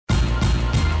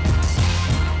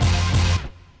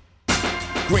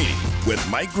Greeny with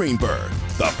Mike Greenberg,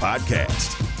 the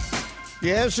podcast.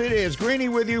 Yes, it is. Greeny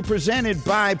with you, presented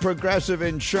by Progressive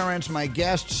Insurance. My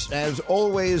guests, as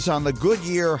always, on the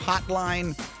Goodyear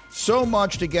Hotline. So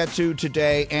much to get to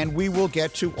today, and we will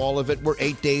get to all of it. We're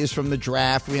 8 days from the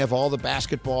draft. We have all the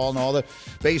basketball and all the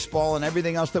baseball and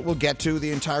everything else that we'll get to.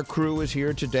 The entire crew is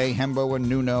here today, Hembo and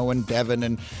Nuno and Devin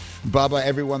and Bubba,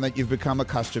 everyone that you've become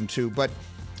accustomed to. But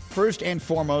first and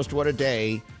foremost, what a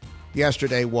day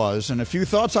yesterday was, and a few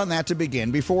thoughts on that to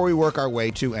begin before we work our way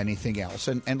to anything else.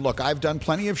 And look, I've done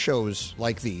plenty of shows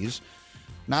like these.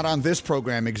 Not on this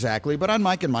program exactly, but on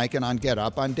Mike and Mike and on Get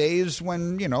Up, on days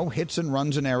when, hits and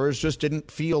runs and errors just didn't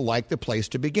feel like the place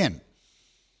to begin.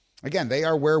 Again, they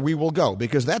are where we will go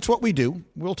because that's what we do.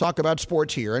 We'll talk about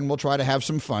sports here and we'll try to have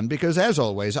some fun because, as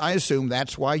always, I assume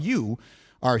that's why you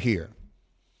are here.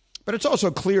 But it's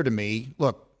also clear to me,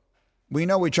 look, we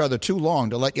know each other too long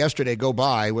to let yesterday go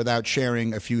by without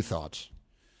sharing a few thoughts.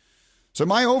 So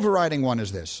my overriding one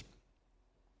is this.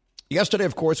 Yesterday,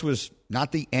 of course, was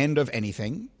not the end of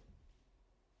anything.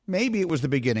 Maybe it was the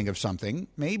beginning of something.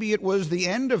 Maybe it was the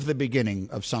end of the beginning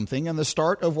of something and the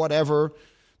start of whatever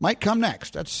might come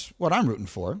next. That's what I'm rooting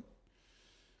for.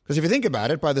 Because if you think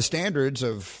about it, by the standards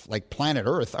of, planet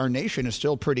Earth, our nation is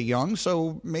still pretty young,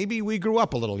 so maybe we grew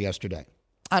up a little yesterday.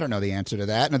 I don't know the answer to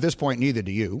that, and at this point, neither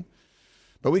do you.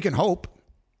 But we can hope.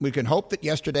 We can hope that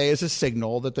yesterday is a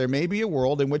signal that there may be a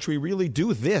world in which we really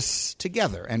do this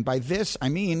together. And by this, I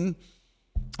mean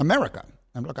America.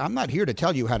 And look, I'm not here to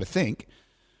tell you how to think,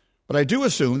 but I do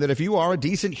assume that if you are a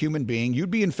decent human being,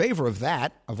 you'd be in favor of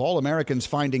that, of all Americans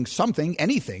finding something,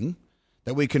 anything,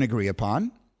 that we can agree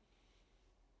upon.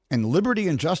 And liberty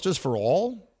and justice for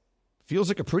all feels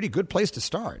like a pretty good place to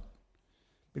start.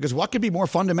 Because what could be more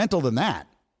fundamental than that?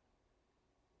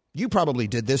 You probably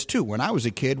did this, too. When I was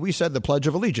a kid, we said the Pledge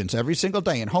of Allegiance every single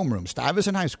day in homeroom,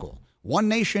 Stuyvesant High School. One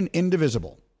nation,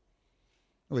 indivisible.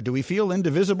 Do we feel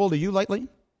indivisible to you lately?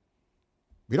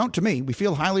 We don't to me. We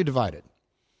feel highly divided.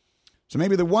 So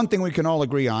maybe the one thing we can all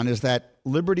agree on is that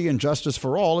liberty and justice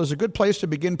for all is a good place to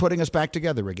begin putting us back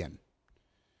together again.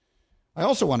 I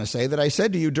also want to say that I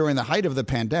said to you during the height of the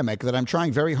pandemic that I'm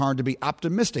trying very hard to be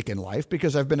optimistic in life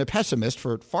because I've been a pessimist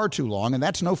for far too long, and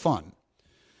that's no fun.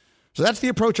 So that's the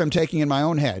approach I'm taking in my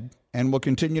own head, and we'll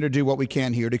continue to do what we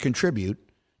can here to contribute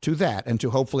to that and to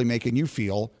hopefully making you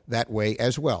feel that way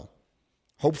as well.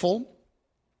 Hopeful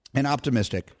and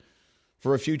optimistic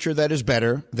for a future that is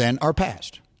better than our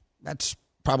past. That's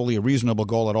probably a reasonable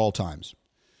goal at all times.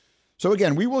 So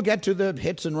again, we will get to the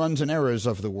hits and runs and errors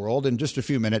of the world in just a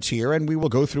few minutes here, and we will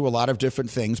go through a lot of different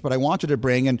things. But I wanted to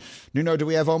bring, and Nuno, do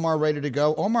we have Omar ready to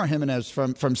go? Omar Jimenez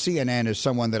from CNN is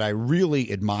someone that I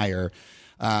really admire.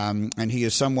 And he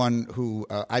is someone who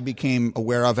I became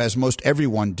aware of, as most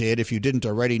everyone did, if you didn't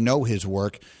already know his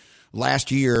work, last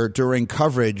year during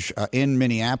coverage in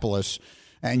Minneapolis.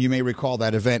 And you may recall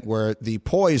that event where the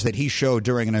poise that he showed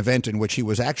during an event in which he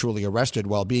was actually arrested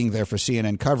while being there for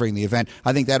CNN covering the event.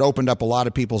 I think that opened up a lot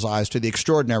of people's eyes to the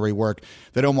extraordinary work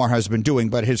that Omar has been doing.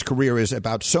 But his career is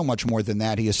about so much more than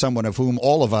that. He is someone of whom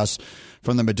all of us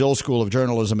from the Medill School of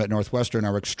Journalism at Northwestern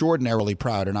are extraordinarily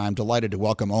proud. And I'm delighted to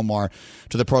welcome Omar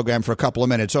to the program for a couple of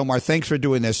minutes. Omar, thanks for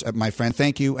doing this, my friend.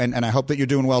 Thank you. And I hope that you're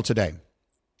doing well today.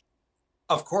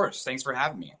 Of course. Thanks for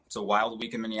having me. It's a wild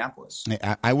week in Minneapolis.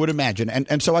 I would imagine.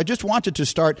 And so I just wanted to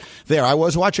start there. I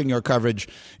was watching your coverage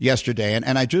yesterday,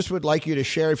 and I just would like you to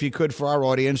share, if you could, for our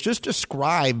audience, just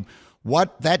describe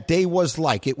what that day was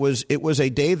like. It was a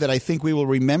day that I think we will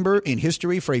remember in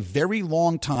history for a very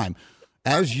long time.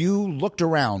 As you looked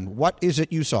around, what is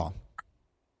it you saw?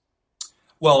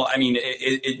 Well, I mean,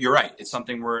 you're right. It's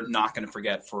something we're not going to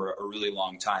forget for a really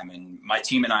long time. And my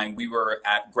team and I, we were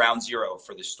at ground zero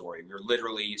for this story. We were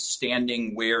literally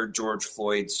standing where George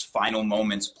Floyd's final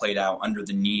moments played out under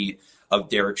the knee of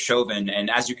Derek Chauvin.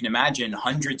 And as you can imagine,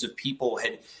 hundreds of people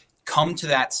had come to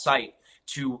that site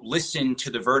to listen to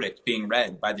the verdict being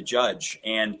read by the judge.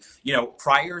 And,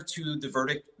 prior to the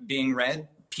verdict being read,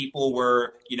 people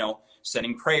were,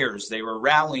 sending prayers. They were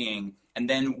rallying. And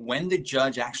then when the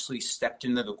judge actually stepped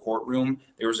into the courtroom,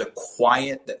 there was a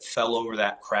quiet that fell over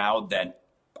that crowd that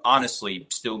honestly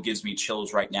still gives me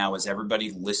chills right now as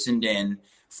everybody listened in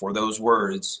for those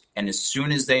words. And as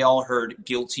soon as they all heard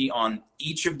guilty on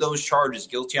each of those charges,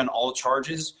 guilty on all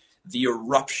charges, the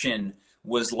eruption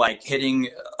was like hitting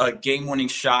a game-winning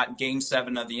shot, Game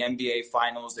 7 of the NBA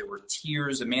Finals. There were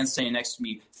tears. A man standing next to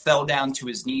me fell down to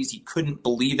his knees. He couldn't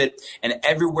believe it. And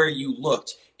everywhere you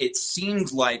looked, it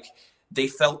seemed like they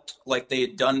felt like they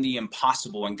had done the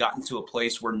impossible and gotten to a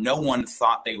place where no one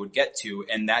thought they would get to,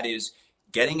 and that is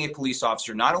getting a police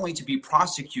officer not only to be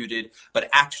prosecuted, but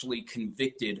actually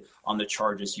convicted on the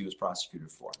charges he was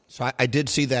prosecuted for. So I did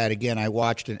see that. Again, I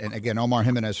watched, and again, Omar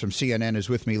Jimenez from CNN is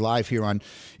with me live here on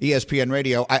ESPN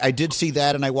Radio. I did see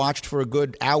that, and I watched for a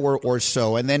good hour or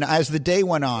so. And then as the day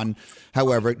went on,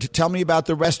 however, tell me about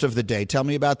the rest of the day. Tell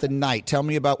me about the night. Tell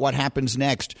me about what happens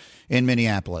next in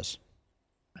Minneapolis.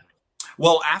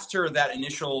 Well, after that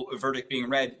initial verdict being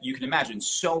read, you can imagine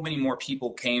so many more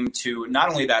people came to not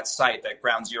only that site, that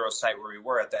Ground Zero site where we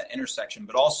were at that intersection,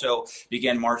 but also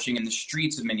began marching in the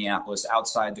streets of Minneapolis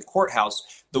outside the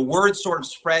courthouse. The word sort of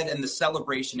spread and the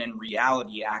celebration and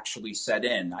reality actually set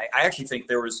in. I actually think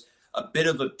there was a bit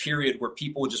of a period where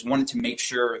people just wanted to make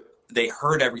sure they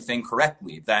heard everything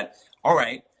correctly, that, all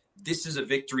right, this is a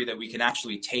victory that we can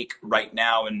actually take right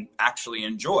now and actually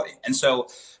enjoy. And so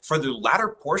for the latter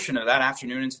portion of that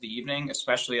afternoon into the evening,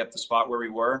 especially at the spot where we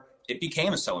were, it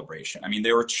became a celebration. I mean,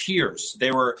 there were cheers,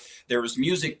 there was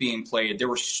music being played, there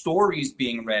were stories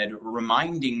being read,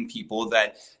 reminding people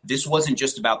that this wasn't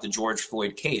just about the George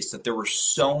Floyd case, that there were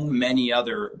so many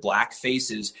other Black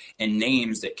faces and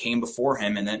names that came before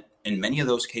him, and that in many of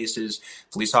those cases,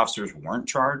 police officers weren't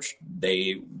charged.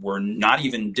 They were not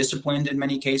even disciplined in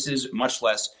many cases, much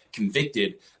less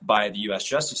convicted by the U.S.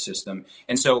 justice system.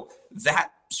 And so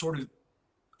that sort of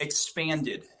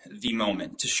expanded the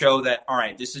moment to show that, all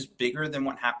right, this is bigger than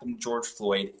what happened to George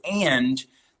Floyd, and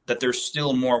that there's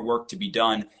still more work to be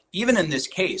done. Even in this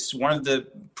case, one of the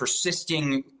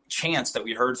persisting chants that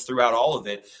we heard throughout all of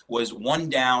it was 1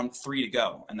 down, 3 to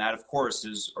go. And that, of course,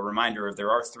 is a reminder of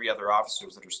there are 3 other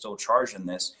officers that are still charged in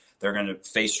this. They're going to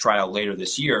face trial later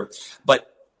this year.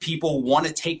 But people want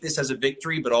to take this as a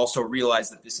victory, but also realize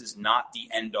that this is not the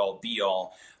end-all,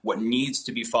 be-all. What needs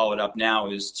to be followed up now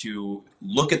is to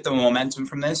look at the momentum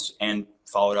from this and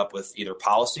follow it up with either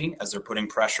policy, as they're putting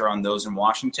pressure on those in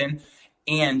Washington,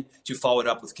 and to follow it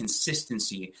up with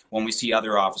consistency when we see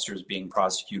other officers being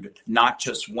prosecuted, not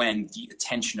just when the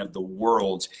attention of the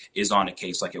world is on a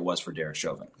case like it was for Derek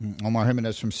Chauvin. Omar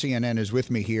Jimenez from CNN is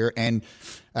with me here. And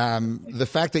the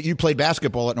fact that you played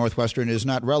basketball at Northwestern is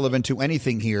not relevant to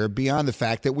anything here beyond the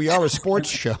fact that we are a sports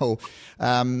show.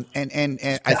 And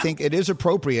I think it is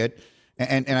appropriate.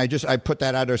 And I put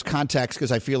that out as context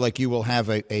because I feel like you will have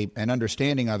an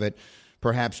understanding of it,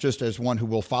 perhaps just as one who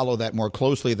will follow that more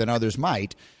closely than others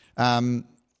might, of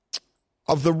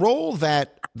the role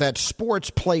that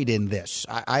sports played in this.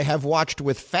 I have watched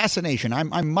with fascination.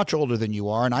 I'm much older than you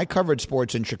are, and I covered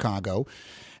sports in Chicago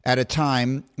at a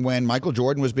time when Michael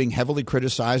Jordan was being heavily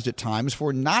criticized at times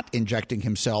for not injecting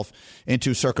himself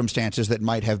into circumstances that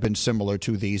might have been similar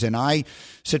to these. And I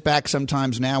sit back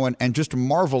sometimes now and just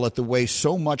marvel at the way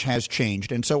so much has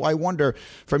changed. And so I wonder,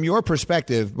 from your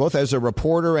perspective, both as a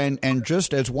reporter and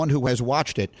just as one who has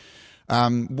watched it,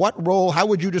 what role, how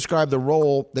would you describe the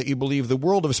role that you believe the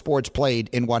world of sports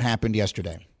played in what happened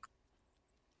yesterday?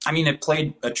 I mean, it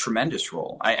played a tremendous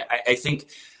role. I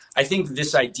think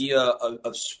this idea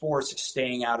of sports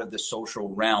staying out of the social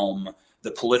realm,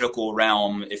 the political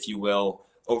realm, if you will,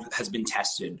 has been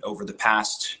tested over the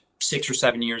past 6 or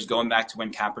 7 years, going back to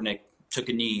when Kaepernick took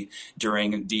a knee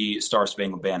during the Star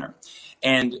Spangled Banner.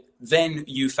 And then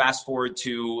you fast forward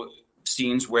to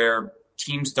scenes where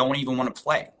teams don't even want to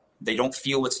play. They don't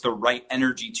feel it's the right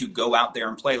energy to go out there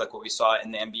and play, like what we saw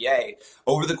in the NBA.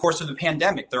 Over the course of the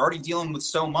pandemic, they're already dealing with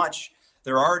so much.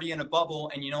 They're already in a bubble.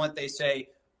 And you know what they say?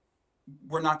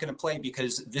 We're not going to play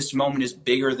because this moment is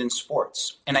bigger than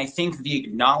sports. And I think the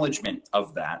acknowledgement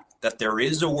of that there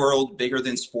is a world bigger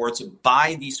than sports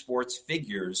by these sports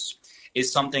figures,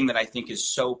 is something that I think is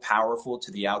so powerful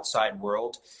to the outside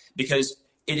world, because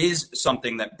it is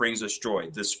something that brings us joy,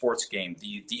 the sports game,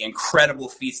 the incredible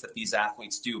feats that these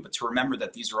athletes do. But to remember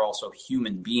that these are also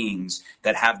human beings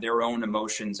that have their own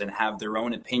emotions and have their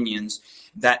own opinions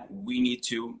that we need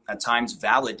to at times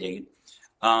validate,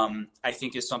 I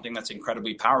think is something that's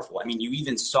incredibly powerful. I mean, you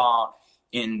even saw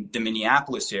in the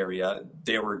Minneapolis area,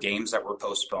 there were games that were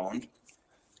postponed,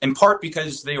 in part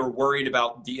because they were worried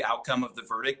about the outcome of the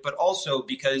verdict, but also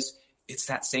because it's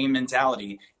that same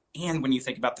mentality. And when you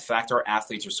think about the fact our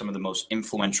athletes are some of the most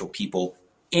influential people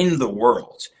in the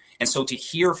world. And so to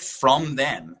hear from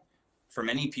them, for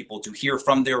many people, to hear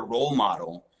from their role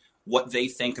model, what they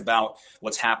think about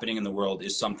what's happening in the world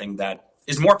is something that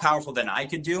is more powerful than I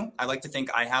could do. I like to think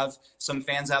I have some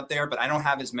fans out there, but I don't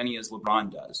have as many as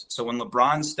LeBron does. So when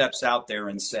LeBron steps out there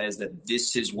and says that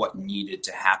this is what needed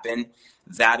to happen,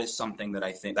 that is something that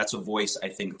I think, that's a voice I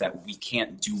think that we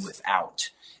can't do without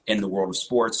in the world of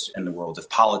sports, in the world of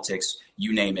politics,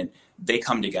 you name it. they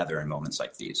come together in moments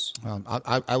like these.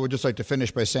 I would just like to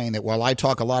finish by saying that while I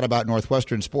talk a lot about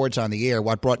Northwestern sports on the air,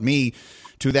 what brought me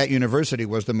to that university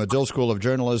was the Medill School of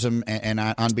Journalism. And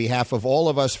on behalf of all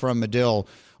of us from Medill,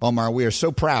 Omar, we are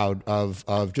so proud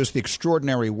of just the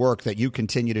extraordinary work that you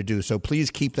continue to do. So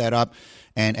please keep that up,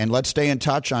 and let's stay in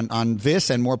touch on this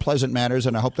and more pleasant matters,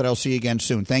 and I hope that I'll see you again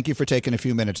soon. Thank you for taking a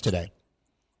few minutes today.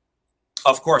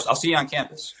 Of course. I'll see you on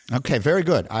campus. Okay, very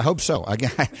good. I hope so.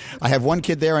 I have one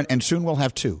kid there, and soon we'll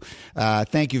have two.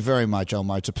 Thank you very much,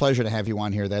 Omar. It's a pleasure to have you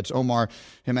on here. That's Omar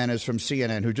Jimenez from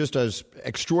CNN, who just does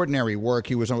extraordinary work.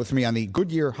 He was with me on the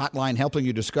Goodyear hotline, helping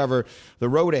you discover the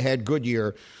road ahead.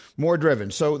 Goodyear, more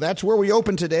driven. So that's where we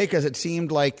opened today, because it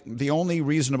seemed like the only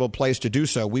reasonable place to do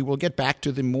so. We will get back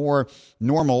to the more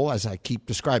normal, as I keep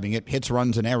describing it, hits,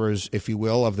 runs, and errors, if you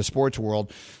will, of the sports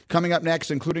world. Coming up next,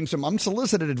 including some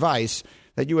unsolicited advice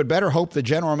that you had better hope the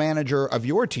general manager of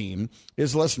your team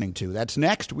is listening to. That's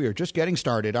next. We are just getting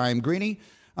started. I am Greeny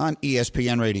on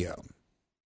ESPN Radio.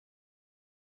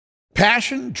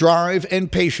 Passion, drive, and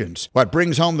patience. What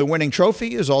brings home the winning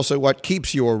trophy is also what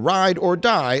keeps your ride or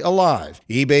die alive.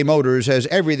 eBay Motors has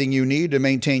everything you need to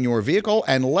maintain your vehicle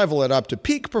and level it up to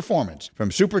peak performance. From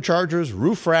superchargers,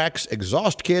 roof racks,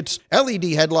 exhaust kits, LED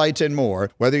headlights, and more,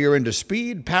 whether you're into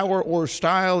speed, power, or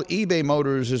style, eBay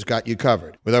Motors has got you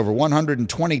covered. With over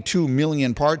 122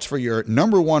 million parts for your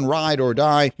number one ride or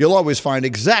die, you'll always find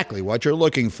exactly what you're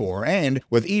looking for. And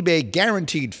with eBay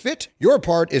Guaranteed Fit, your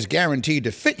part is guaranteed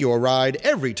to fit your ride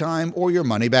every time or your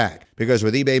money back. Because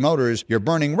with eBay Motors, you're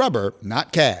burning rubber,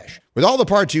 not cash. With all the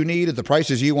parts you need at the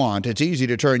prices you want, it's easy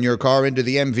to turn your car into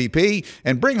the MVP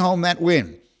and bring home that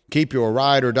win. Keep your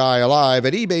ride or die alive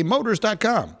at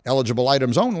ebaymotors.com. Eligible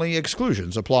items only.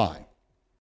 Exclusions apply.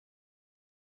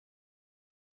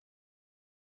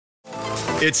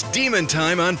 It's Demon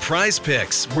Time on Prize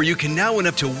Picks, where you can now win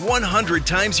up to 100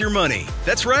 times your money.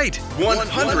 That's right,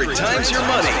 100 times your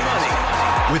money.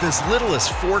 With as little as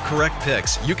 4 correct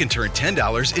picks, you can turn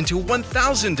 $10 into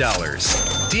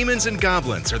 $1,000. Demons and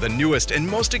Goblins are the newest and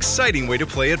most exciting way to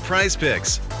play at Prize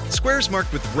Picks. Squares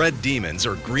marked with red demons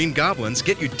or green goblins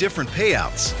get you different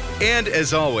payouts. And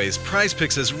as always, Prize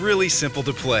Picks is really simple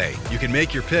to play. You can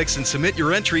make your picks and submit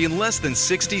your entry in less than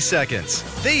 60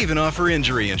 seconds. They even offer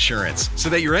injury insurance, so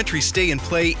that your entries stay in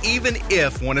play even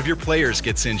if one of your players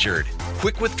gets injured.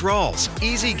 Quick withdrawals,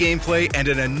 easy gameplay, and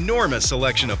an enormous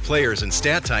selection of players and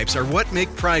stat types are what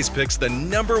make Prize Picks the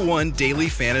 #1 daily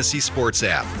fantasy sports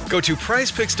app. Go to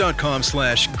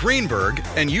prizepicks.com/Greenberg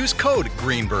and use code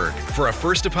Greenberg for a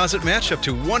first deposit match up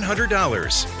to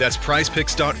 $100. That's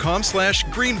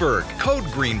prizepicks.com/Greenberg,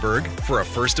 code Greenberg for a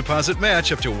first deposit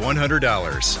match up to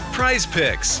 $100. Prize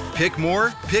Picks. Pick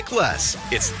more, pick less.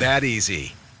 It's that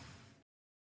easy.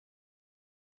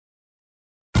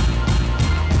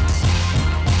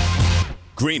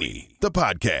 Greeny, the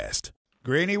podcast.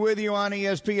 Greeny with you on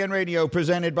ESPN Radio,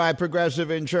 presented by Progressive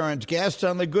Insurance. Guests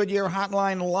on the Goodyear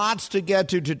hotline, lots to get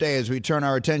to today as we turn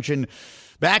our attention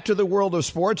back to the world of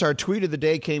sports. Our tweet of the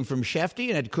day came from Shefty,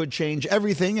 and it could change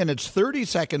everything, and it's 30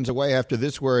 seconds away after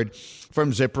this word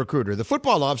from ZipRecruiter. The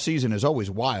football offseason is always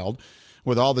wild.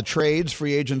 With all the trades,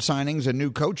 free agent signings, and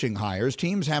new coaching hires,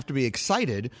 teams have to be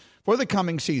excited for the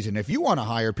coming season. If you want to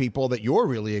hire people that you're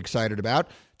really excited about,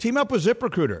 team up with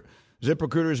ZipRecruiter.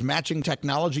 ZipRecruiter's matching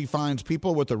technology finds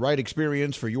people with the right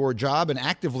experience for your job and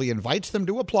actively invites them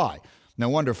to apply. No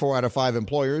wonder 4 out of 5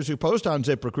 employers who post on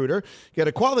ZipRecruiter get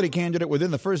a quality candidate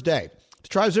within the first day. To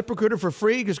try ZipRecruiter for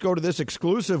free, just go to this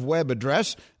exclusive web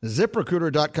address,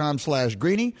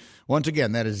 ZipRecruiter.com/Greeny. Once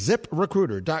again, that is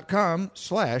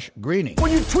ZipRecruiter.com/Greeny.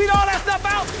 When you tweet all that stuff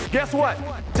out, guess what?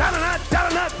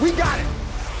 Da-da-da, we got it.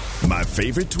 My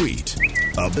favorite tweet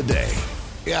of the day.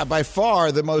 Yeah, by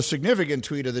far the most significant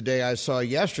tweet of the day I saw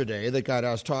yesterday that got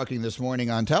us talking this morning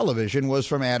on television was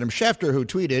from Adam Schefter, who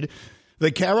tweeted,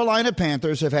 "The Carolina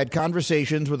Panthers have had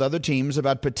conversations with other teams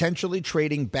about potentially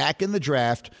trading back in the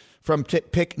draft from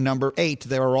pick number 8.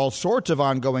 There are all sorts of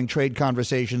ongoing trade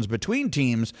conversations between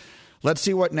teams. Let's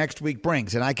see what next week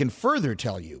brings." And I can further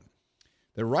tell you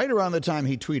that right around the time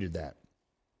he tweeted that,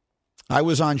 I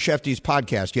was on Shefty's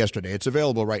podcast yesterday. It's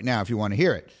available right now if you want to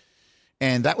hear it.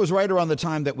 And that was right around the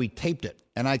time that we taped it.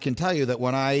 And I can tell you that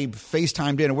when I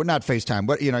FaceTimed in, or not FaceTime,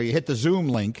 but you hit the Zoom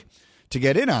link to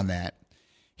get in on that,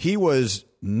 he was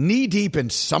knee deep in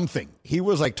something. He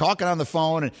was like talking on the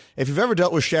phone. And if you've ever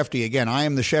dealt with Shefty, again, I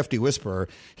am the Shefty whisperer.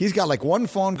 He's got like one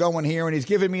phone going here and he's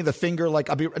giving me the finger. Like,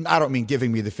 I don't mean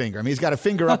giving me the finger. I mean, he's got a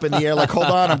finger up in the air like, hold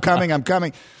on, I'm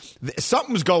coming.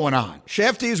 Something's going on.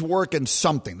 Shefty's working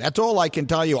something. That's all I can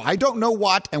tell you. I don't know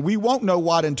what, and we won't know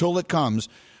what until it comes.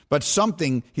 but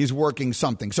he's working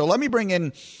something. So let me bring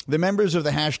in the members of the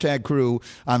hashtag crew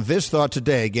on this thought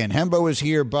today. Again, Hembo is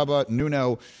here, Bubba,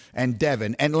 Nuno, and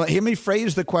Devin. And let me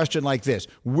phrase the question like this.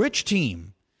 Which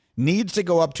team needs to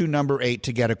go up to number 8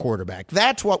 to get a quarterback?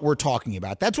 That's what we're talking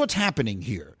about. That's what's happening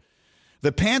here.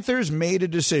 The Panthers made a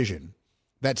decision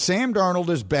that Sam Darnold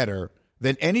is better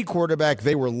than any quarterback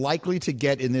they were likely to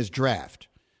get in this draft.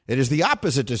 It is the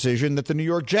opposite decision that the New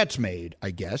York Jets made,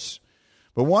 I guess.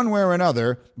 But one way or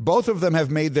another, both of them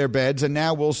have made their beds, and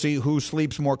now we'll see who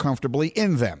sleeps more comfortably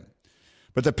in them.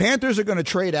 But the Panthers are going to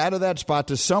trade out of that spot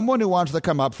to someone who wants to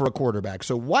come up for a quarterback.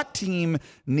 So what team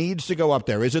needs to go up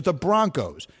there? Is it the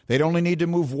Broncos? They'd only need to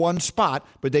move one spot,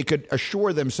 but they could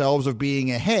assure themselves of being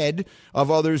ahead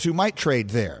of others who might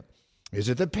trade there. Is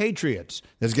it the Patriots?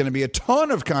 There's going to be a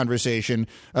ton of conversation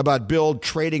about Bill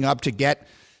trading up to get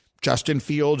Justin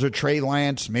Fields or Trey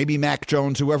Lance, maybe Mac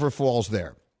Jones, whoever falls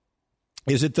there.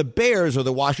 Is it the Bears or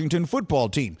the Washington football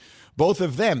team? Both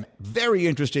of them very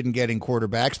interested in getting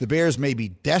quarterbacks. The Bears may be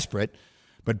desperate,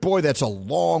 but boy, that's a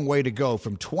long way to go.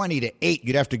 From 20 to 8,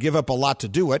 you'd have to give up a lot to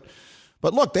do it.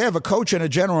 But look, they have a coach and a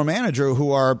general manager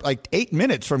who are like 8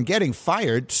 minutes from getting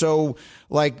fired. So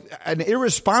like an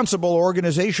irresponsible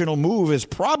organizational move is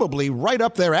probably right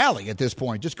up their alley at this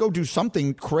point. Just go do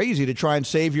something crazy to try and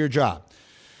save your job.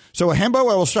 So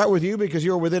Hembo, I will start with you because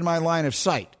you're within my line of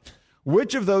sight.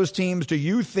 Which of those teams do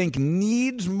you think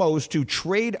needs most to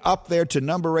trade up there to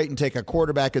number 8 and take a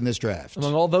quarterback in this draft?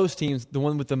 Among all those teams, the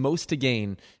one with the most to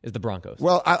gain is the Broncos.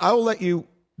 Well, I'll let you.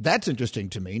 That's interesting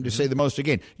to me to say the most to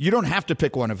gain. You don't have to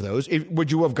pick one of those.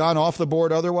 Would you have gone off the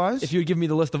board otherwise? If you would give me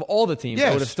the list of all the teams, yes.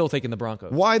 I would have still taken the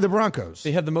Broncos. Why the Broncos?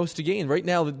 They have the most to gain. Right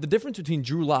now, the difference between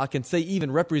Drew Lock and, say,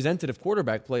 even representative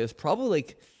quarterback play is probably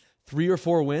like 3 or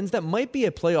 4 wins. That might be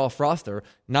a playoff roster,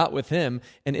 not with him.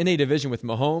 And in a division with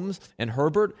Mahomes and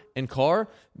Herbert and Carr,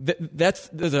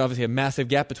 there's obviously a massive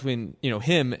gap between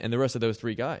him and the rest of those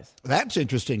 3 guys. That's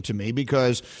interesting to me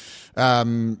because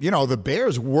the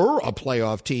Bears were a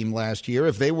playoff team last year.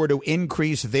 If they were to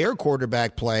increase their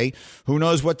quarterback play, who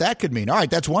knows what that could mean. All right,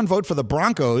 that's one vote for the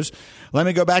Broncos. Let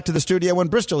me go back to the studio in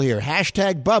Bristol here.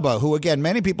 Hashtag Bubba, who, again,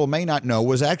 many people may not know,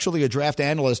 was actually a draft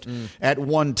analyst at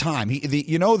one time.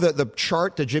 The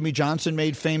chart that Jimmy Johnson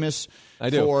made famous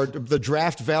for the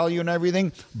draft value and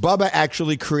everything? Bubba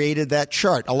actually created that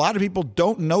chart. A lot of people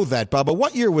don't know that, Bubba.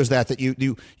 What year was that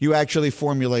you actually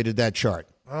formulated that chart?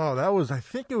 Oh, I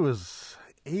think it was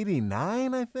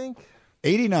 89, I think.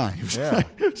 89. Yeah.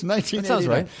 It's 1989. That sounds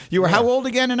right. You were how old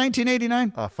again in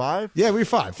 1989? 5. Yeah, we were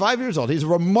 5. 5 years old. He's a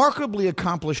remarkably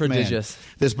accomplished Prodigious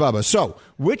man, this Bubba. So,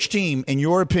 which team, in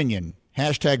your opinion,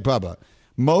 hashtag Bubba,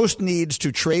 most needs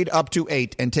to trade up to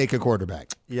 8 and take a quarterback?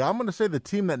 Yeah, I'm going to say the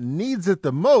team that needs it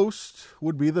the most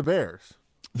would be the Bears.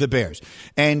 The Bears.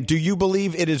 And do you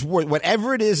believe it is worth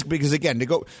whatever it is? Because again,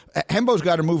 Hembo's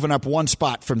got to moving up one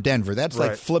spot from Denver. That's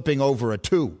like flipping over a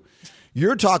 2.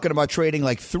 You're talking about trading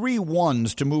like 3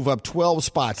 1s to move up 12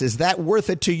 spots. Is that worth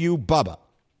it to you, Bubba?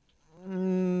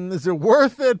 Is it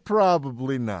worth it?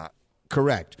 Probably not.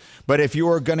 Correct. But if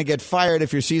you're going to get fired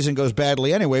if your season goes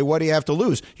badly anyway, what do you have to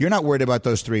lose? You're not worried about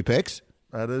those 3 picks.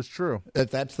 That is true.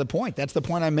 That's the point. That's the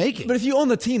point I'm making. But if you own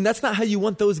the team, that's not how you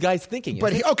want those guys thinking.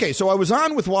 Okay, so I was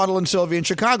on with Waddle and Sylvia in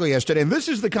Chicago yesterday, and this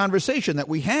is the conversation that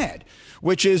we had,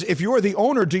 which is if you're the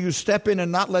owner, do you step in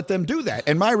and not let them do that?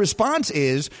 And my response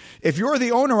is, if you're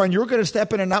the owner and you're going to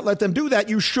step in and not let them do that,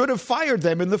 you should have fired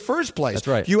them in the first place. That's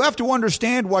right. You have to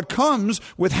understand what comes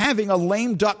with having a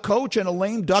lame duck coach and a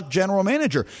lame duck general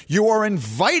manager. You are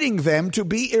inviting them to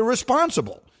be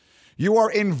irresponsible. You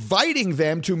are inviting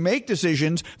them to make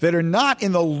decisions that are not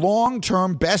in the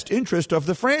long-term best interest of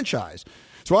the franchise.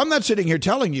 So I'm not sitting here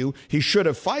telling you he should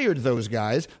have fired those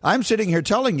guys. I'm sitting here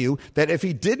telling you that if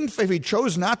he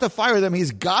chose not to fire them, he's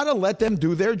got to let them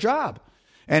do their job.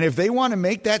 And if they want to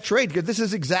make that trade, because this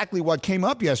is exactly what came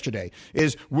up yesterday,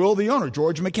 is will the owner,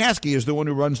 George McCaskey is the one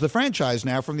who runs the franchise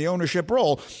now from the ownership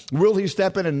role, will he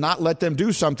step in and not let them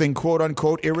do something,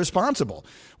 quote-unquote, irresponsible?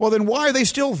 Well, then why are they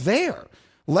still there?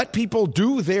 Let people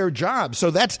do their job.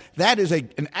 So that is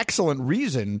an excellent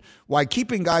reason why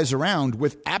keeping guys around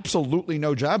with absolutely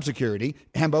no job security,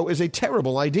 Hembo, is a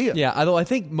terrible idea. Yeah, although I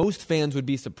think most fans would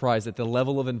be surprised at the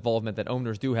level of involvement that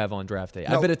owners do have on draft day.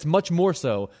 I bet it's much more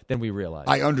so than we realize.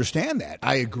 I understand that.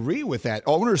 I agree with that.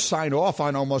 Owners sign off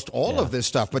on almost all of this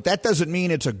stuff, but that doesn't mean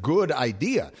it's a good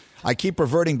idea. I keep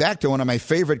reverting back to one of my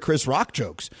favorite Chris Rock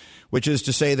jokes, which is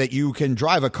to say that you can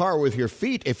drive a car with your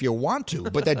feet if you want to,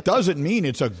 but that doesn't mean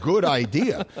it's a good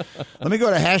idea. Let me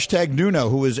go to hashtag Nuno,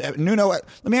 Nuno,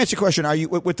 let me ask you a question. Are you,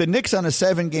 with the Knicks on a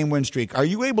 7-game win streak, are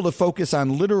you able to focus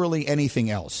on literally anything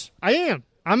else? I am.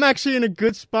 I'm actually in a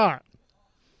good spot.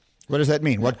 What does that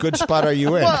mean? What good spot are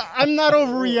you in? Well, I'm not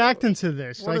overreacting to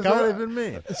this. What does that even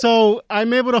mean? So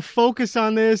I'm able to focus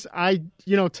on this.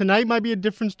 Tonight might be a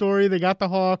different story. They got the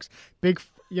Hawks, big,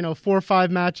 4-5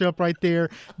 matchup right there.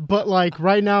 But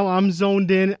right now, I'm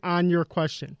zoned in on your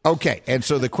question. Okay, and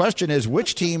so the question is,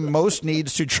 which team most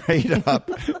needs to trade up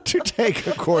to take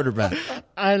a quarterback?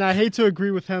 And I hate to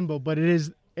agree with Hembo, but it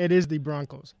is the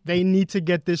Broncos. They need to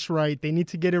get this right. They need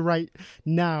to get it right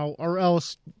now, or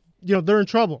else, they're in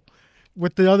trouble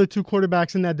with the other two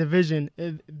quarterbacks in that division.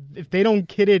 If they don't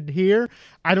get it here,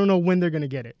 I don't know when they're going to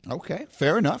get it. Okay,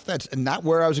 fair enough. That's not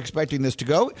where I was expecting this to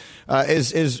go.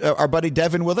 Is our buddy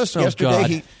Devin with us?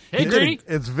 Yesterday, Hey, Greeny.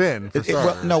 It's Vin.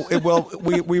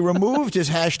 We removed his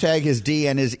hashtag, his D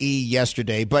and his E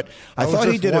yesterday, but I thought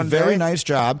he did a very nice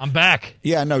job. I'm back.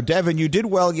 Yeah, no, Devin, you did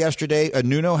well yesterday.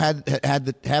 Nuno had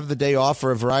the day off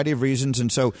for a variety of reasons,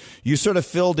 and so you sort of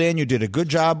filled in. You did a good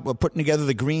job of putting together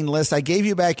the green list. I gave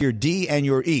you back your D and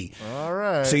your E. All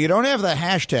right. So you don't have the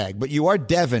hashtag, but you are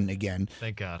Devin again.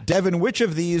 Thank God. Devin, which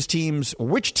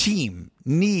team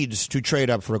needs to trade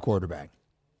up for a quarterback?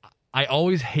 I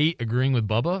always hate agreeing with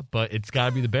Bubba, but it's got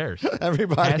to be the Bears.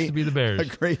 Everybody has to be the Bears.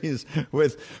 Agrees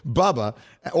with Bubba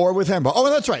or with Hembo. Oh,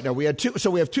 that's right. No, we had two.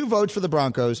 So we have 2 votes for the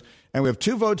Broncos and we have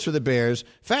 2 votes for the Bears.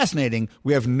 Fascinating.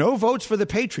 We have no votes for the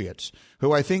Patriots,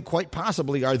 who I think quite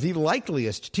possibly are the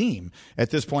likeliest team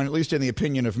at this point, at least in the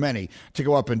opinion of many, to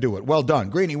go up and do it. Well done.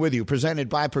 Greeny with you, presented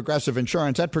by Progressive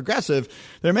Insurance. At Progressive,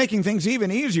 they're making things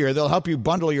even easier. They'll help you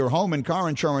bundle your home and car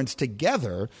insurance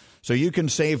together so you can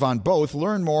save on both.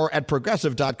 Learn more at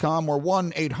Progressive.com or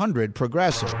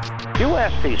 1-800-PROGRESSIVE. You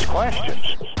ask these questions.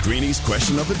 Greeny's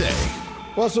question of the day.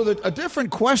 Well, so a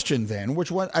different question then, which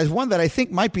one is one that I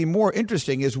think might be more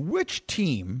interesting, is which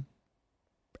team,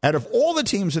 out of all the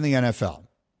teams in the NFL,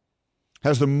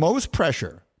 has the most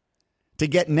pressure to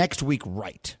get next week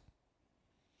right?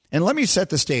 And let me set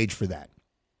the stage for that.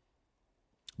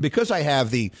 Because I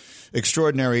have the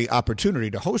extraordinary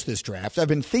opportunity to host this draft, I've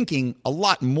been thinking a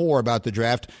lot more about the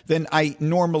draft than I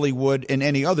normally would in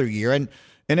any other year. And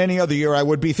in any other year, I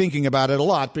would be thinking about it a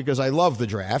lot because I love the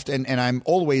draft and I'm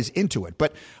always into it.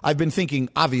 But I've been thinking,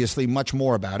 obviously, much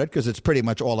more about it because it's pretty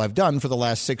much all I've done for the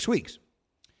last 6 weeks.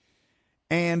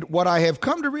 And what I have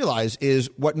come to realize is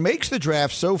what makes the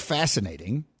draft so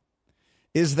fascinating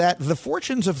is that the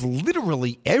fortunes of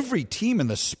literally every team in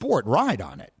the sport ride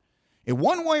on it. In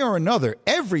one way or another,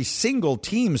 every single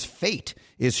team's fate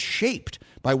is shaped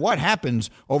by what happens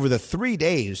over the 3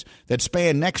 days that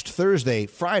span next Thursday,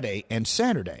 Friday, and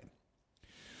Saturday.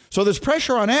 So there's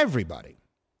pressure on everybody.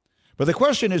 But the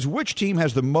question is, which team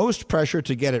has the most pressure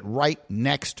to get it right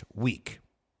next week?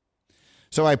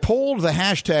 So I polled the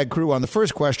hashtag crew on the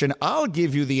first question. I'll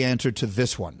give you the answer to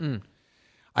this one.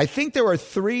 I think there are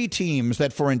 3 teams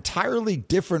that, for entirely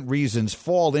different reasons,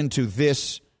 fall into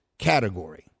this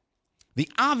category. The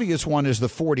obvious one is the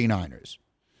 49ers.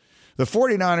 The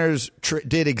 49ers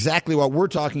did exactly what we're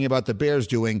talking about the Bears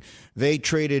doing. They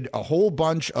traded a whole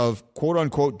bunch of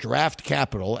quote-unquote draft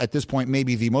capital, at this point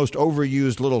maybe the most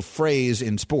overused little phrase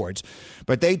in sports,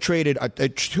 but they traded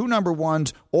 2 number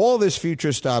ones, all this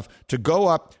future stuff to go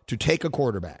up to take a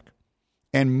quarterback.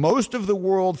 And most of the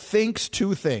world thinks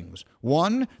 2 things.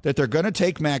 1, that they're going to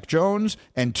take Mac Jones,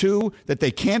 and 2, that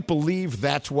they can't believe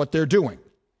that's what they're doing.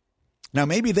 Now,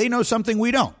 maybe they know something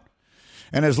we don't.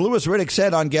 And as Louis Riddick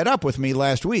said on Get Up With Me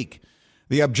last week,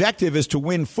 the objective is to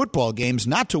win football games,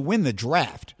 not to win the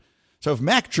draft. So if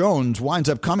Mac Jones winds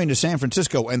up coming to San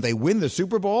Francisco and they win the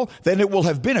Super Bowl, then it will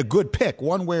have been a good pick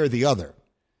one way or the other.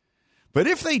 But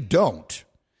if they don't,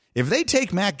 if they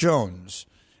take Mac Jones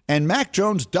and Mac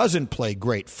Jones doesn't play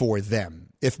great for them,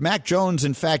 if Mac Jones,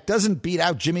 in fact, doesn't beat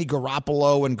out Jimmy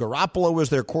Garoppolo and Garoppolo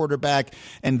is their quarterback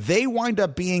and they wind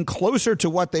up being closer to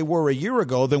what they were a year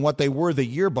ago than what they were the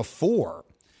year before,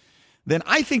 then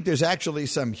I think there's actually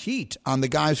some heat on the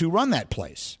guys who run that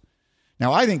place.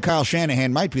 Now, I think Kyle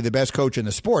Shanahan might be the best coach in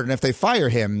the sport, and if they fire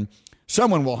him,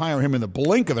 someone will hire him in the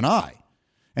blink of an eye.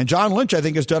 And John Lynch, I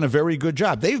think, has done a very good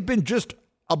job. They've been just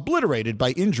obliterated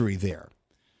by injury there.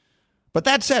 But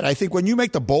that said, I think when you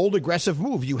make the bold, aggressive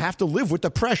move, you have to live with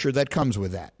the pressure that comes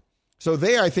with that. So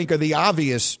they, I think, are the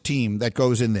obvious team that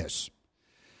goes in this.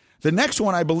 The next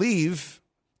one, I believe,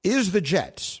 is the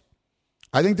Jets.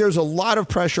 I think there's a lot of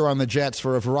pressure on the Jets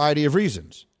for a variety of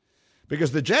reasons.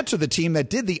 Because the Jets are the team that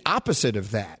did the opposite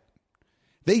of that.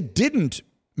 Let me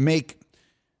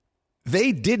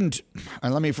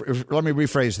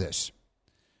rephrase this.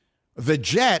 The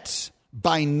Jets,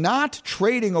 by not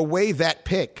trading away that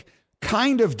pick,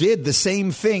 kind of did the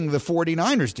same thing the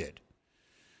 49ers did.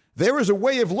 there is a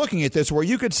way of looking at this where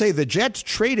you could say the Jets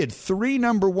traded 3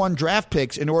 number 1 draft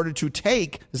picks in order to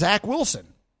take Zach Wilson.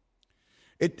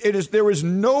 There is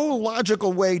no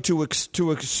logical way to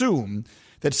assume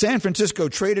that San Francisco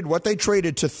traded what they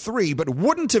traded to 3, but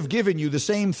wouldn't have given you the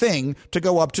same thing to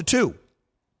go up to 2.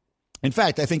 In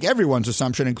fact, I think everyone's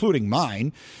assumption, including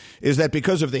mine, is that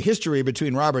because of the history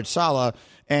between Robert Saleh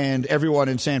and everyone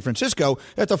in San Francisco,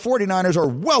 that the 49ers are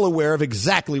well aware of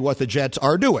exactly what the Jets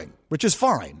are doing, which is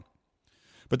fine.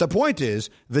 But the point is,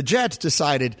 the Jets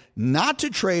decided not to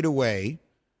trade away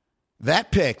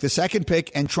that pick, the second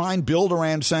pick, and try and build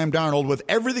around Sam Darnold with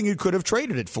everything you could have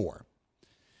traded it for.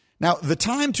 Now, the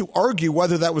time to argue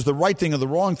whether that was the right thing or the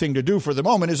wrong thing to do for the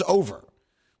moment is over.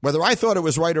 Whether I thought it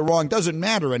was right or wrong doesn't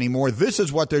matter anymore. This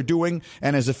is what they're doing,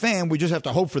 and as a fan, we just have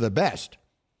to hope for the best.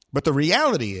 But the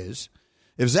reality is,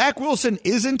 if Zach Wilson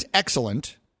isn't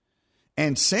excellent,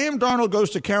 and Sam Darnold goes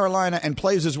to Carolina and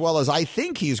plays as well as I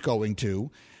think he's going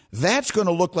to, that's going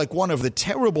to look like one of the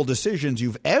terrible decisions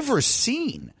you've ever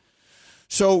seen.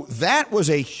 So that was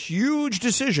a huge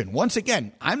decision. Once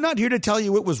again, I'm not here to tell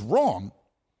you it was wrong,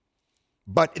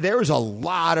 but there is a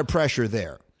lot of pressure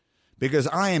there because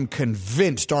I am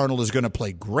convinced Darnold is going to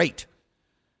play great.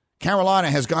 Carolina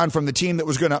has gone from the team that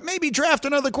was going to maybe draft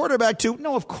another quarterback to,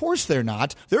 no, of course they're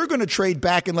not. They're going to trade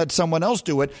back and let someone else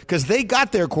do it because they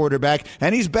got their quarterback,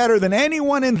 and he's better than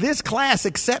anyone in this class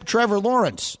except Trevor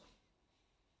Lawrence.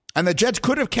 And the Jets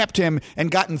could have kept him and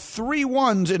gotten 3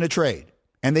 ones in a trade,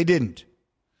 and they didn't.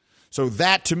 So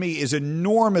that, to me, is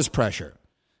enormous pressure.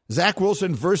 Zach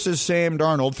Wilson versus Sam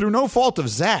Darnold, through no fault of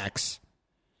Zach's,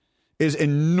 is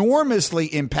enormously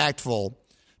impactful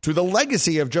to the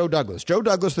legacy of Joe Douglas. Joe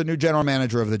Douglas, the new general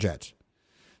manager of the Jets.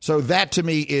 So that, to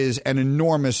me, is an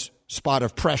enormous spot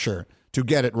of pressure to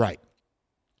get it right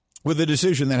with a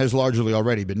decision that has largely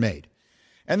already been made.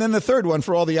 And then the third one,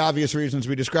 for all the obvious reasons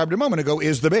we described a moment ago,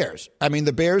 is the Bears. I mean,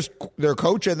 the Bears, their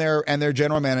coach and their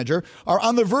general manager are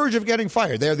on the verge of getting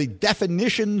fired. They're the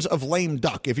definitions of lame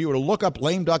duck. If you were to look up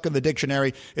lame duck in the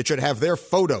dictionary, it should have their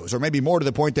photos, or maybe more to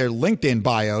the point, their LinkedIn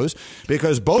bios,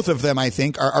 because both of them, I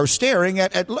think, are staring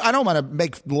at I don't want to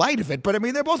make light of it, but I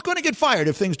mean, they're both going to get fired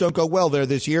if things don't go well there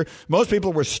this year. Most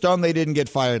people were stunned they didn't get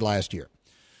fired last year.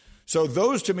 So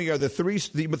those, to me, are the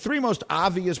three most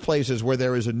obvious places where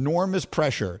there is enormous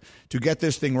pressure to get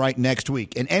this thing right next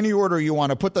week. In any order you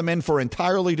want to put them in for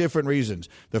entirely different reasons.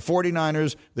 The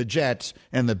 49ers, the Jets,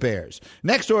 and the Bears.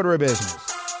 Next order of business.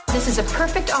 This is a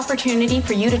perfect opportunity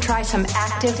for you to try some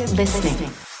active listening.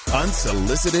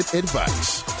 Unsolicited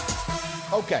advice.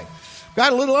 Okay.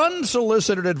 Got a little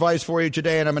unsolicited advice for you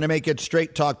today, and I'm going to make it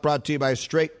Straight Talk, brought to you by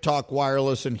Straight Talk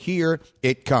Wireless, and here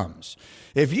it comes.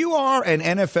 If you are an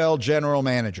NFL general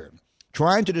manager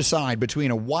trying to decide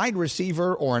between a wide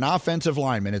receiver or an offensive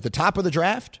lineman at the top of the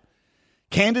draft,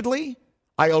 candidly,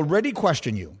 I already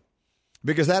question you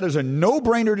because that is a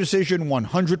no-brainer decision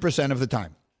 100% of the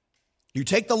time. You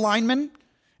take the lineman,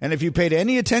 and if you paid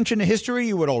any attention to history,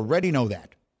 you would already know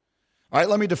that. All right,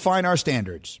 let me define our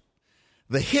standards.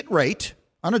 The hit rate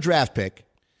on a draft pick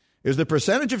is the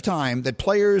percentage of time that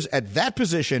players at that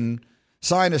position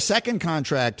sign a second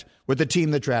contract with the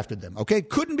team that drafted them. Okay,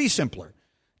 couldn't be simpler.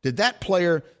 Did that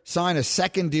player sign a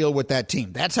second deal with that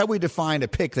team? That's how we define a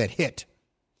pick that hit.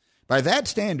 By that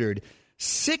standard,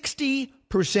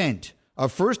 60%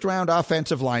 of first-round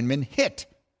offensive linemen hit.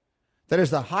 That is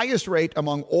the highest rate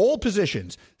among all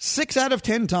positions. 6 out of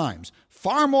 10 times,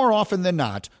 far more often than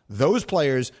not, those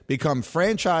players become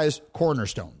franchise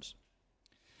cornerstones.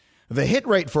 The hit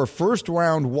rate for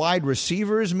first-round wide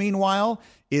receivers, meanwhile,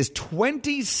 is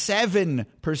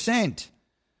 27%.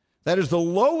 That is the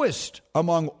lowest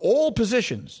among all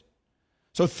positions.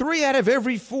 So 3 out of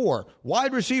every 4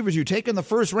 wide receivers you take in the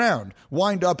first round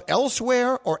wind up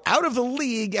elsewhere or out of the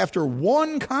league after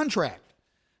one contract.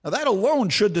 Now, that alone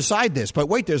should decide this, but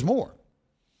wait, there's more.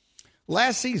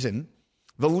 Last season,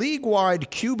 the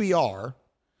league-wide QBR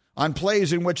on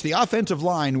plays in which the offensive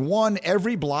line won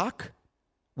every block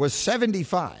was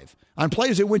 75. On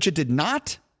plays in which it did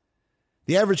not,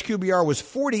 the average QBR was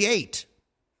 48.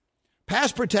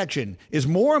 Pass protection is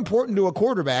more important to a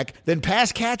quarterback than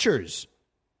pass catchers.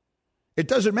 It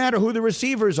doesn't matter who the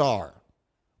receivers are,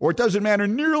 or it doesn't matter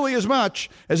nearly as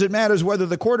much as it matters whether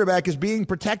the quarterback is being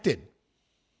protected.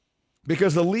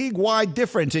 Because the league-wide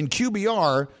difference in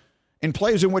QBR in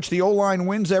plays in which the O-line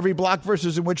wins every block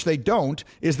versus in which they don't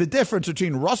is the difference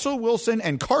between Russell Wilson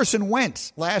and Carson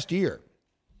Wentz last year.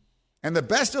 And the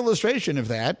best illustration of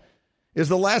that is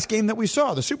the last game that we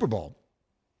saw, the Super Bowl.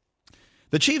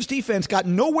 The Chiefs' defense got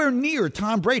nowhere near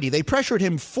Tom Brady. They pressured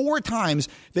him 4 times.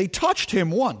 They touched him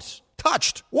once.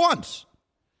 Touched once.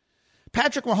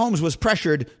 Patrick Mahomes was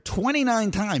pressured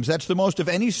 29 times. That's the most of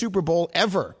any Super Bowl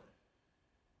ever.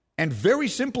 And very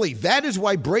simply, that is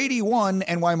why Brady won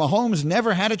and why Mahomes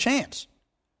never had a chance.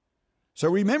 So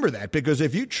remember that, because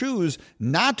if you choose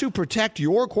not to protect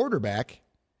your quarterback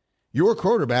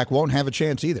won't have a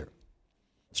chance either.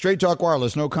 Straight Talk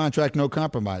Wireless, no contract, no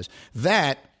compromise.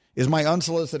 That is my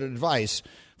unsolicited advice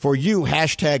for you,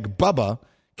 hashtag Bubba,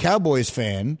 Cowboys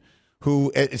fan,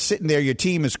 who is sitting there, your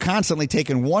team is constantly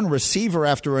taking one receiver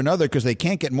after another because they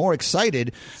can't get more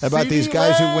excited about these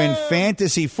guys who win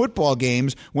fantasy football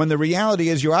games, when the reality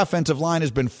is your offensive line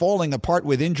has been falling apart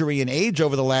with injury and age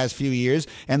over the last few years,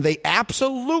 and they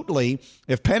absolutely,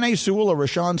 if Penei Sewell or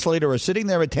Rashawn Slater are sitting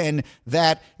there at 10,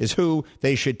 that is who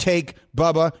they should take.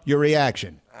 Bubba, your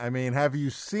reaction. I mean, have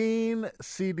you seen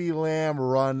CeeDee Lamb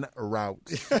run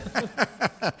routes?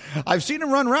 I've seen him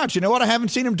run routes. You know what I haven't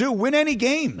seen him do? Win any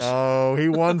games. Oh, he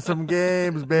won some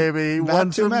games, baby. He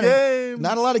won some games.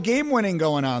 Not a lot of game winning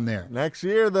going on there. Next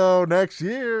year, though. Next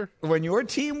year. When your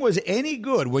team was any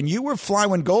good, when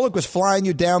Golic was flying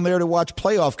you down there to watch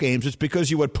playoff games, it's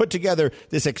because you had put together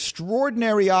this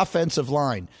extraordinary offensive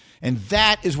line. And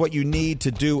that is what you need to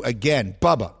do again.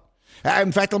 Bubba.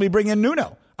 In fact, let me bring in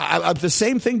Nuno. The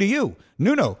same thing to you.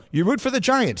 Nuno, you root for the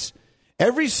Giants.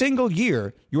 Every single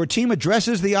year, your team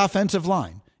addresses the offensive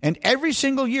line. And every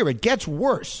single year, it gets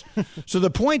worse. So the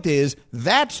point is,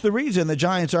 that's the reason the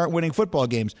Giants aren't winning football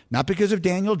games. Not because of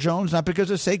Daniel Jones, not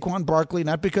because of Saquon Barkley,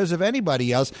 not because of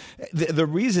anybody else. The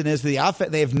reason is they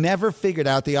have never figured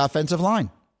out the offensive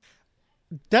line.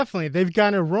 Definitely. They've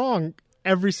gotten it wrong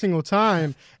every single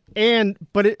time.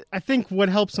 But I think what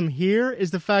helps them here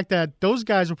is the fact that those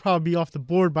guys will probably be off the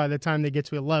board by the time they get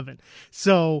to 11.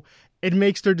 So it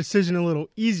makes their decision a little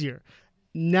easier.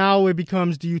 Now it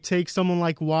becomes, do you take someone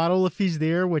like Waddle if he's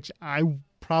there, which I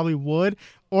probably would,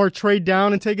 or trade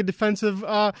down and take a defensive,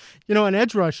 an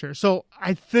edge rusher. So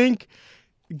I think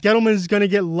Gettleman is going to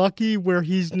get lucky where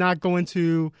he's not going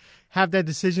to have that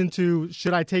decision to,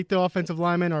 should I take the offensive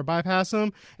lineman or bypass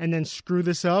him and then screw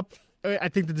this up? I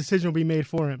think the decision will be made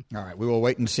for him. All right, we will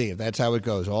wait and see if that's how it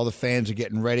goes. All the fans are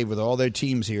getting ready with all their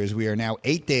teams here as we are now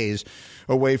 8 days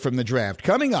away from the draft.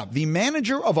 Coming up, the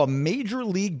manager of a Major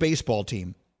League Baseball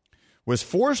team was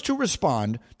forced to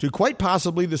respond to quite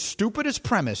possibly the stupidest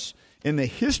premise in the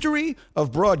history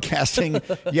of broadcasting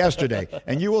yesterday.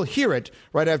 And you will hear it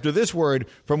right after this word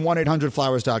from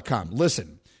 1-800-Flowers.com.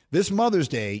 Listen. This Mother's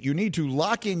Day, you need to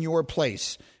lock in your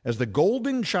place as the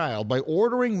golden child by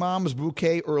ordering Mom's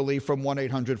bouquet early from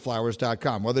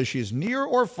 1-800-Flowers.com. Whether she's near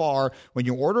or far, when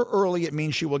you order early, it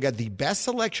means she will get the best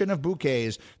selection of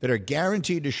bouquets that are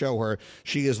guaranteed to show her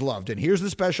she is loved. And here's the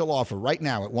special offer right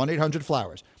now at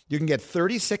 1-800-Flowers. You can get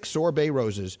 36 sorbet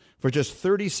roses for just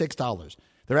 $36.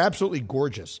 They're absolutely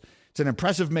gorgeous. It's an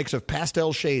impressive mix of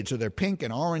pastel shades, so they're pink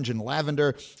and orange and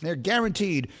lavender. They're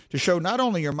guaranteed to show not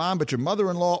only your mom, but your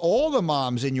mother-in-law, all the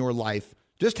moms in your life,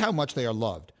 just how much they are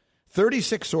loved.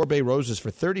 36 sorbet roses for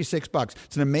 $36.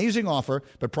 It's an amazing offer,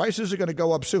 but prices are going to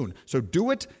go up soon. So do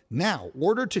it now.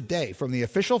 Order today from the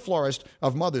official florist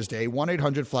of Mother's Day,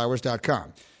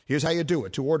 1-800-Flowers.com. Here's how you do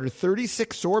it. To order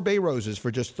 36 sorbet roses for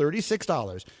just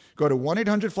 $36, go to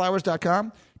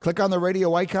 1-800-Flowers.com, click on the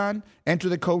radio icon, enter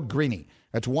the code GREENIE.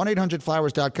 That's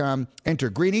 1-800-Flowers.com. Enter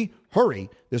Greenie. Hurry.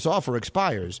 This offer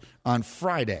expires on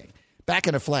Friday. Back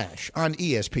in a flash on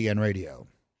ESPN Radio.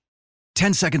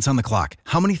 10 seconds on the clock.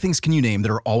 How many things can you name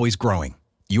that are always growing?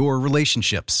 Your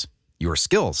relationships, your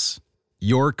skills,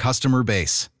 your customer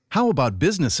base. How about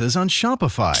businesses on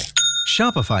Shopify?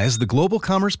 Shopify is the global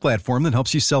commerce platform that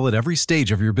helps you sell at every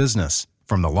stage of your business.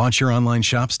 From the launch your online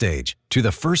shop stage, to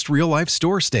the first real-life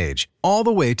store stage, all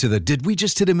the way to the did we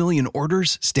just hit a million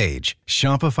orders stage,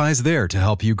 Shopify's there to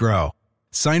help you grow.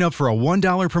 Sign up for a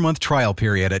 $1 per month trial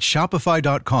period at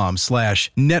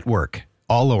shopify.com/network,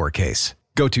 all lowercase.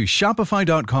 Go to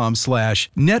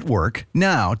shopify.com/network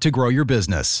now to grow your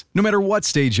business, no matter what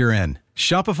stage you're in.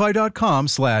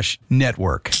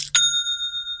 Shopify.com/network.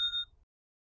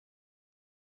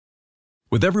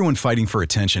 With everyone fighting for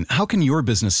attention, how can your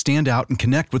business stand out and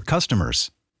connect with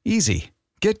customers? Easy.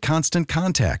 Get Constant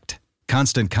Contact.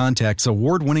 Constant Contact's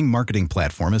award-winning marketing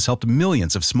platform has helped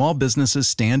millions of small businesses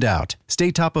stand out,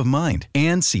 stay top of mind,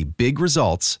 and see big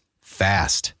results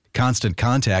fast. Constant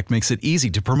Contact makes it easy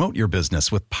to promote your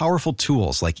business with powerful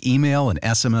tools like email and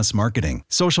SMS marketing,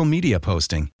 social media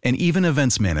posting, and even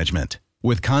events management.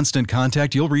 With Constant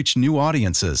Contact, you'll reach new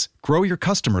audiences, grow your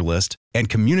customer list, and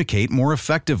communicate more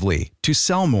effectively to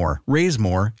sell more, raise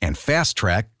more, and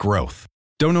fast-track growth.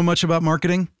 Don't know much about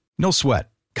marketing? No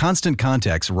sweat. Constant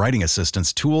Contact's writing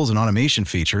assistance tools and automation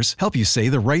features help you say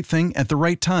the right thing at the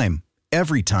right time,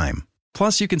 every time.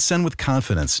 Plus, you can send with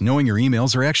confidence, knowing your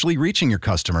emails are actually reaching your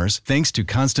customers thanks to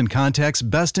Constant Contact's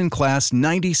best-in-class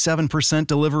 97%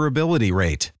 deliverability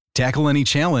rate. Tackle any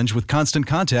challenge with Constant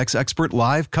Contact's expert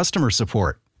live customer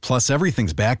support. Plus,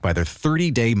 everything's backed by their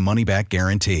 30-day money-back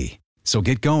guarantee. So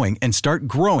get going and start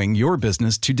growing your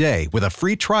business today with a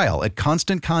free trial at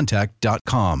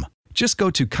ConstantContact.com. Just go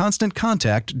to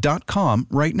ConstantContact.com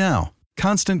right now.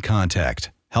 Constant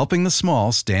Contact, helping the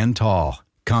small stand tall.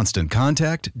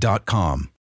 ConstantContact.com.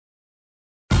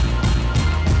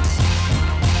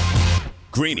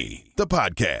 Greeny, the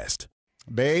podcast.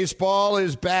 Baseball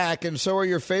is back, and so are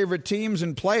your favorite teams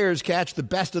and players. Catch the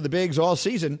best of the bigs all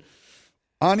season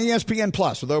on ESPN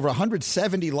Plus with over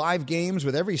 170 live games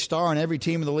with every star and every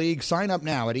team in the league. Sign up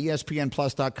now at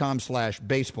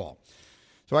ESPNplus.com/baseball.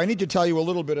 So I need to tell you a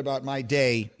little bit about my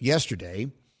day yesterday.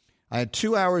 I had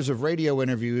 2 hours of radio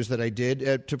interviews that I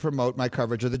did to promote my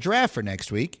coverage of the draft for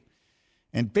next week.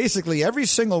 And basically every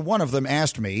single one of them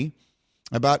asked me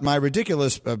about my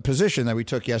ridiculous position that we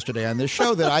took yesterday on this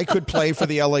show, that I could play for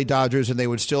the LA Dodgers and they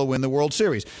would still win the World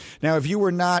Series. Now, if you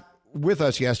were not with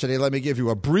us yesterday, let me give you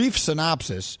a brief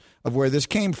synopsis of where this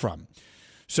came from.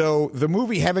 So the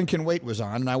movie Heaven Can Wait was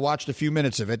on, and I watched a few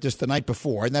minutes of it just the night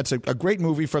before, and that's a great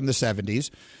movie from the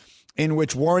 70s in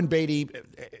which Warren Beatty,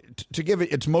 to give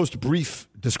it its most brief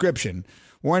description,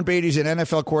 Warren Beatty's an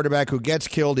NFL quarterback who gets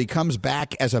killed. He comes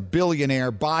back as a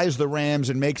billionaire, buys the Rams,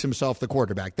 and makes himself the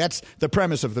quarterback. That's the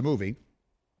premise of the movie.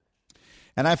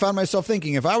 And I found myself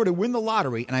thinking, if I were to win the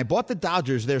lottery and I bought the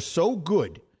Dodgers, they're so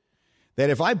good that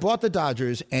if I bought the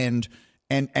Dodgers and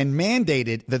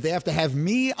mandated that they have to have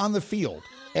me on the field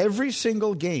every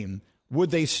single game,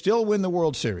 would they still win the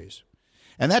World Series?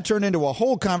 And that turned into a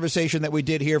whole conversation that we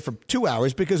did here for 2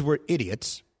 hours because we're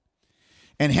idiots.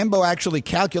 And Hembo actually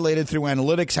calculated through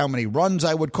analytics how many runs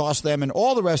I would cost them and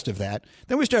all the rest of that.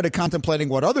 Then we started contemplating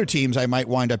what other teams I might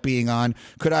wind up being on.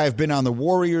 Could I have been on the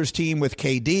Warriors team with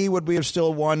KD? Would we have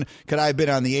still won? Could I have been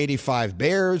on the 85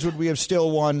 Bears? Would we have still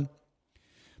won?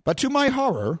 But to my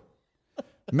horror,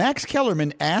 Max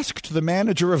Kellerman asked the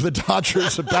manager of the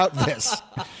Dodgers about this.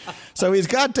 So he's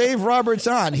got Dave Roberts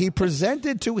on. He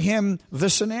presented to him the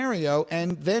scenario,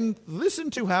 and then listen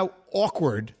to how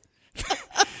awkward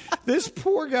this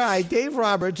poor guy, Dave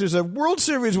Roberts, who's a World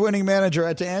Series winning manager,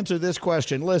 had to answer this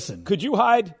question. Listen. Could you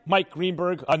hide Mike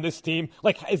Greenberg on this team?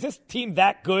 Like, is this team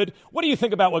that good? What do you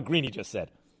think about what Greeny just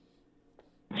said?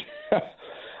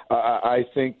 I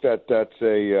think that's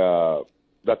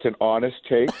an honest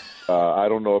take. I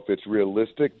don't know if it's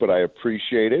realistic, but I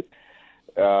appreciate it.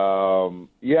 I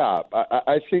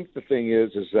think the thing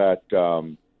is that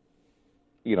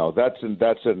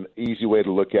that's an easy way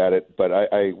to look at it. But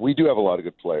we do have a lot of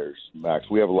good players, Max.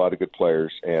 We have a lot of good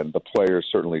players, and the players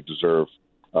certainly deserve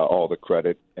all the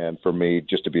credit. And for me,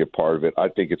 just to be a part of it, I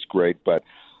think it's great. But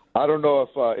I don't know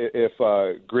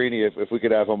if Greeny, if we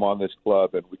could have him on this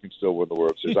club and we can still win the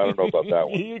World Series. I don't know about that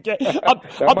one.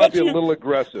 That might be a little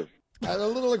aggressive. A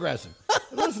little aggressive.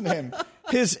 Listen to him.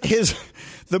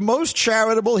 The most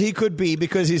charitable he could be,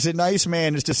 because he's a nice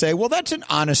man, is to say, well, that's an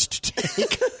honest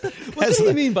take. What did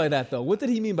he mean by that, though? What did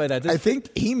he mean by that? I think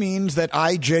he means that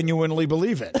I genuinely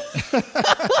believe it,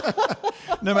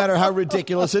 no matter how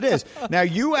ridiculous it is. Now,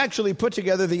 you actually put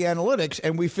together the analytics,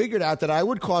 and we figured out that I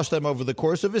would cost them over the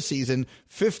course of a season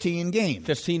 15 games.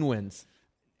 15 wins.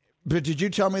 But did you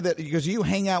tell me that, because you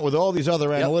hang out with all these other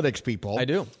analytics people? I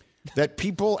do. That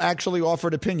people actually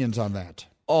offered opinions on that.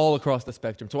 All across the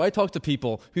spectrum. So I talked to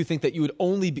people who think that you would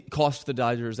only cost the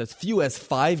Dodgers as few as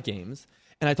 5 games.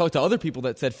 And I talked to other people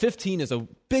that said 15 is a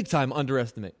big-time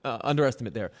underestimate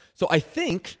there. So I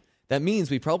think that means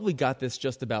we probably got this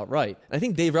just about right. And I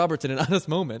think Dave Roberts, in an honest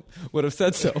moment, would have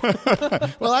said so.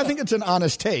 Well, I think it's an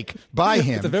honest take by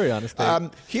him. It's a very honest take.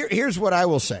 Here's what I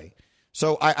will say.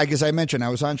 So I guess I mentioned I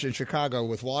was in Chicago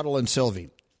with Waddle and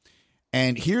Sylvie.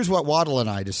 And here's what Waddle and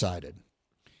I decided.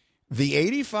 The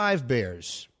 85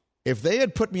 Bears, if they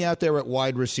had put me out there at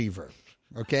wide receiver,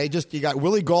 okay, just you got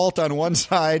Willie Gault on one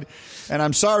side, and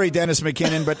I'm sorry, Dennis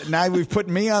McKinnon, but now we've put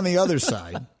me on the other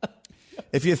side.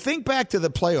 If you think back to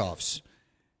the playoffs,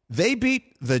 they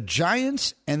beat the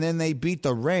Giants and then they beat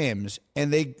the Rams,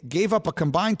 and they gave up a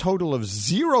combined total of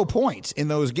 0 points in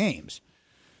those games.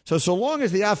 So long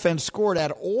as the offense scored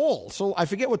at all, so I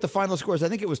forget what the final scores. I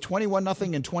think it was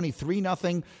 21-0 and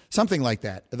 23-0, something like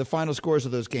that. The final scores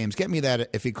of those games. Get me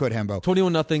that if you could, Hembo.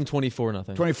 21-0,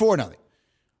 24-0. 24-0.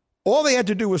 All they had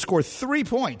to do was score 3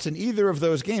 points in either of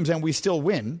those games, and we still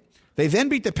win. They then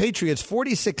beat the Patriots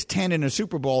 46-10 in a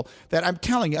Super Bowl that I'm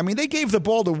telling you, I mean, they gave the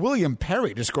ball to William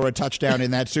Perry to score a touchdown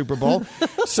in that Super Bowl.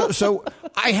 So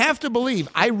I have to believe,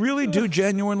 I really do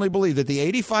genuinely believe that the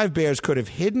 85 Bears could have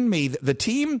hidden me, the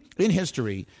team in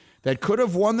history that could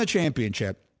have won the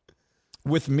championship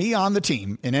with me on the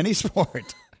team in any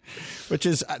sport, which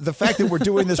is the fact that we're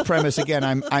doing this premise again.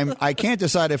 I can't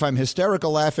decide if I'm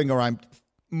hysterical laughing or I'm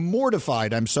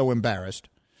mortified. I'm so embarrassed.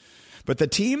 But the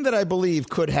team that I believe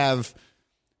could have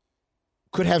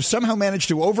somehow managed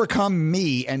to overcome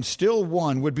me and still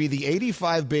won would be the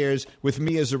 85 Bears with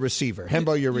me as a receiver.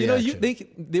 Hembo, your reaction?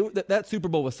 That Super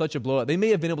Bowl was such a blowout. They may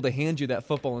have been able to hand you that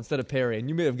football instead of Perry, and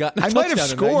you may have gotten a touchdown. I might have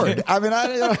scored. I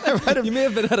mean, you may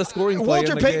have been at a scoring play.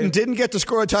 Walter Payton didn't get to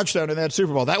score a touchdown in that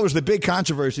Super Bowl. That was the big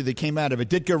controversy that came out of it.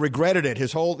 Ditka regretted it.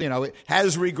 His whole,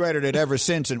 has regretted it ever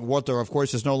since. And Walter, of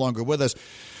course, is no longer with us.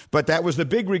 But that was the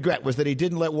big regret, was that he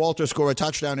didn't let Walter score a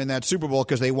touchdown in that Super Bowl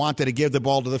because they wanted to give the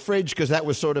ball to the fridge, because that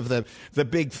was sort of the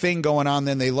big thing going on.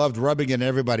 Then they loved rubbing it in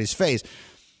everybody's face.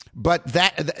 But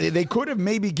they could have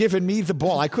maybe given me the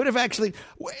ball. I could have actually,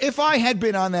 if I had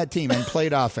been on that team and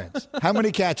played offense, how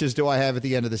many catches do I have at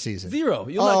the end of the season? 0.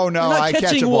 I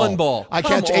catch a ball. One ball. I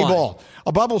catch a ball.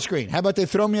 A bubble screen. How about they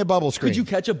throw me a bubble screen? Could you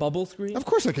catch a bubble screen? Of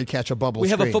course I could catch a bubble screen.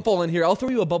 screen. We have a football in here. I'll throw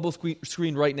you a bubble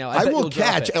screen right now. I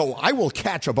will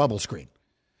catch a bubble screen.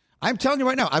 I'm telling you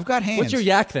right now, I've got hands. What's your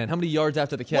yak then? How many yards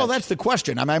after the catch? Well, that's the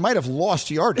question. I mean, I might have lost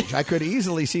yardage. I could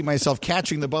easily see myself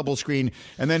catching the bubble screen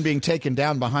and then being taken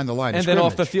down behind the line of scrimmage. And then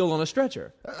off the field on a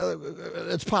stretcher.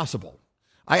 It's possible.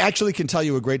 I actually can tell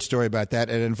you a great story about that.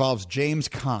 It involves James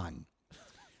Caan,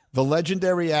 the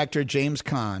legendary actor James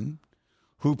Caan,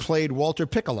 who played Walter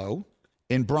Piccolo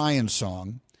in Brian's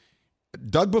Song.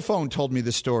 Doug Buffone told me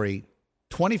this story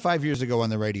 25 years ago on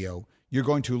the radio. You're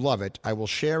going to love it. I will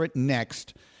share it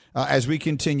next. As we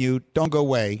continue, don't go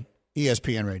away,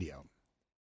 ESPN Radio.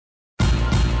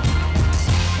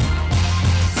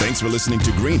 Thanks for listening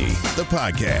to Greeny, the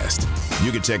podcast.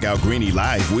 You can check out Greeny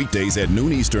live weekdays at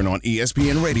noon Eastern on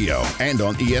ESPN Radio and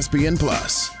on ESPN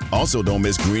Plus. Also, don't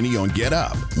miss Greeny on Get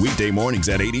Up, weekday mornings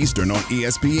at 8 Eastern on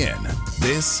ESPN.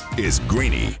 This is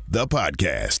Greeny, the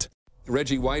podcast.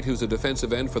 Reggie White, who's a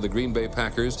defensive end for the Green Bay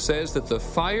Packers, says that the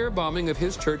firebombing of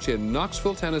his church in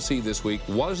Knoxville, Tennessee this week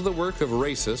was the work of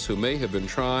racists who may have been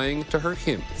trying to hurt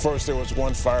him. First there was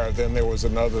one fire, then there was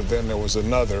another, then there was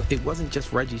another. It wasn't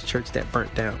just Reggie's church that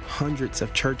burnt down. Hundreds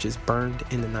of churches burned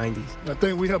in the 90s. I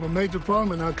think we have a major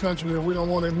problem in our country that we don't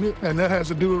want to admit, and that has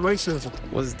to do with racism.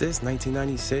 Was this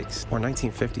 1996 or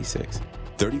 1956?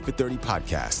 30 for 30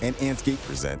 podcast and Andscape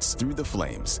presents Through the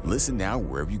Flames. Listen now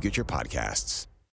wherever you get your podcasts.